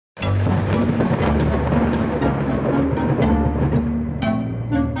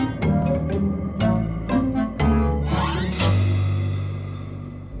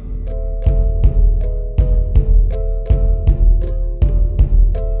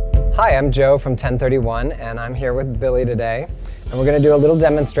Hi, I'm Joe from TEN31, and I'm here with Billy today, and we're going to do a little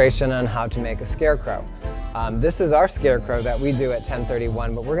demonstration on how to make a scarecrow. This is our scarecrow that we do at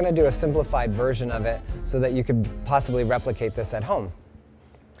TEN31, but we're going to do a simplified version of it so that you could possibly replicate this at home.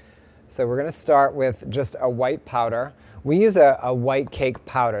 So we're going to start with just a white powder. We use a white cake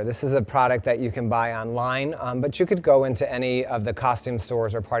powder. This is a product that you can buy online, but you could go into any of the costume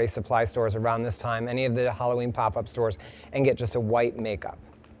stores or party supply stores around this time, any of the Halloween pop-up stores, and get just a white makeup.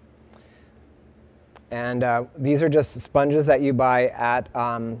 And these are just sponges that you buy at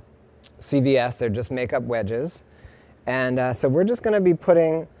CVS. They're just makeup wedges. And so we're just going to be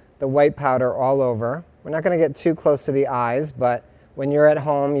putting the white powder all over. We're not going to get too close to the eyes, but when you're at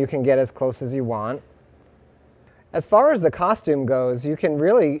home, you can get as close as you want. As far as the costume goes, you can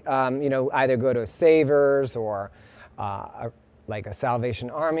really either go to a Savers or like a Salvation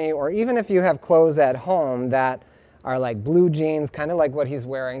Army, or even if you have clothes at home that are like blue jeans, kind of like what he's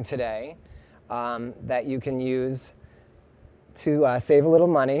wearing today, that you can use to save a little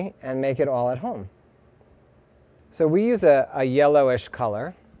money and make it all at home. So we use a yellowish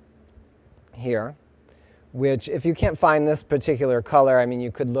color here, which if you can't find this particular color, I mean,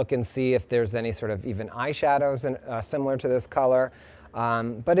 you could look and see if there's any sort of even eyeshadows similar to this color.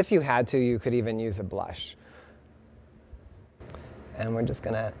 But if you had to, you could even use a blush. And we're just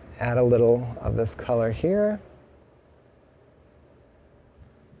going to add a little of this color here.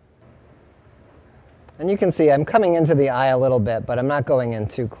 And you can see I'm coming into the eye a little bit, but I'm not going in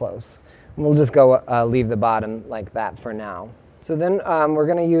too close. We'll just go leave the bottom like that for now. So then we're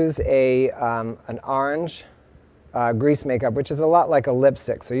going to use an orange grease makeup, which is a lot like a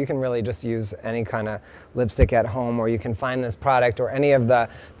lipstick. So you can really just use any kind of lipstick at home, or you can find this product or any of the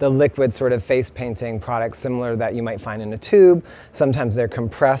liquid sort of face painting products similar that you might find in a tube. Sometimes they're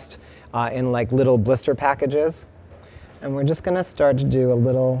compressed in like little blister packages. And we're just going to start to do a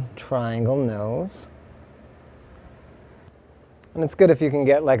little triangle nose. And it's good if you can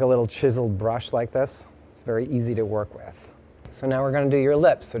get like a little chiseled brush like this. It's very easy to work with. So now we're going to do your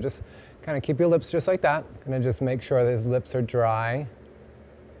lips. So just kind of keep your lips just like that. Going to just make sure those lips are dry.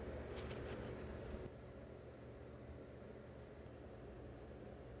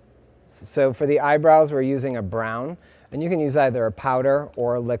 So for the eyebrows, we're using a brown. And you can use either a powder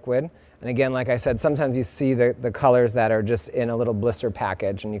or a liquid. And again, like I said, sometimes you see the colors that are just in a little blister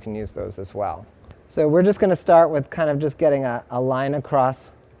package, and you can use those as well. So we're just going to start with kind of just getting a line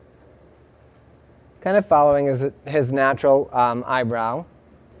across, kind of following his natural eyebrow.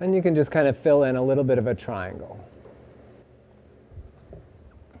 And you can just kind of fill in a little bit of a triangle.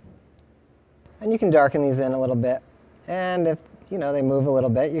 And you can darken these in a little bit. And if they move a little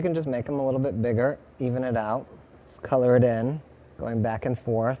bit, you can just make them a little bit bigger, even it out, just color it in, going back and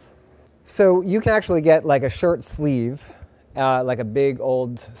forth. So you can actually get like a shirt sleeve, like a big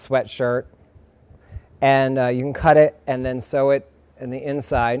old sweatshirt. And you can cut it and then sew it in the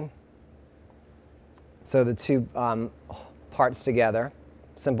inside. So the two parts together,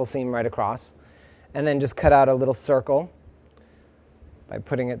 simple seam right across. And then just cut out a little circle by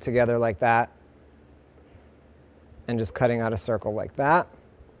putting it together like that. And just cutting out a circle like that.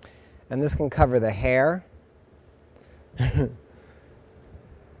 And this can cover the hair.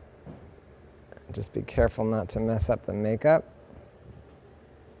 Just be careful not to mess up the makeup.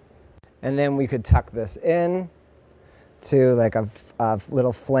 And then we could tuck this in to like a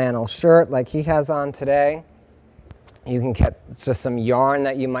little flannel shirt like he has on today. You can get just some yarn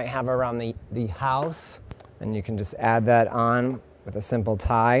that you might have around the house, and you can just add that on with a simple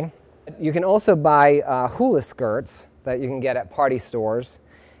tie. You can also buy hula skirts that you can get at party stores.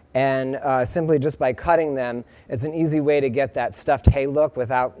 And simply just by cutting them, it's an easy way to get that stuffed hay look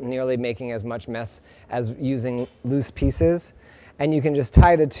without nearly making as much mess as using loose pieces. And you can just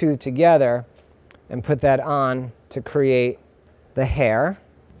tie the two together and put that on to create the hair.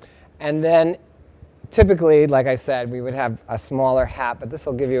 And then typically, like I said, we would have a smaller hat, but this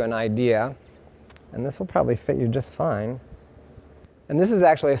will give you an idea. And this will probably fit you just fine. And this is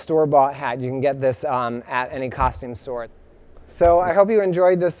actually a store-bought hat. You can get this at any costume store. So I hope you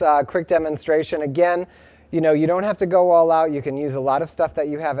enjoyed this quick demonstration. Again, you don't have to go all out. You can use a lot of stuff that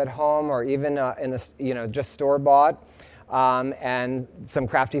you have at home, or even just store-bought. And some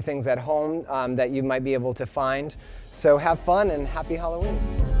crafty things at home that you might be able to find. So have fun and happy Halloween.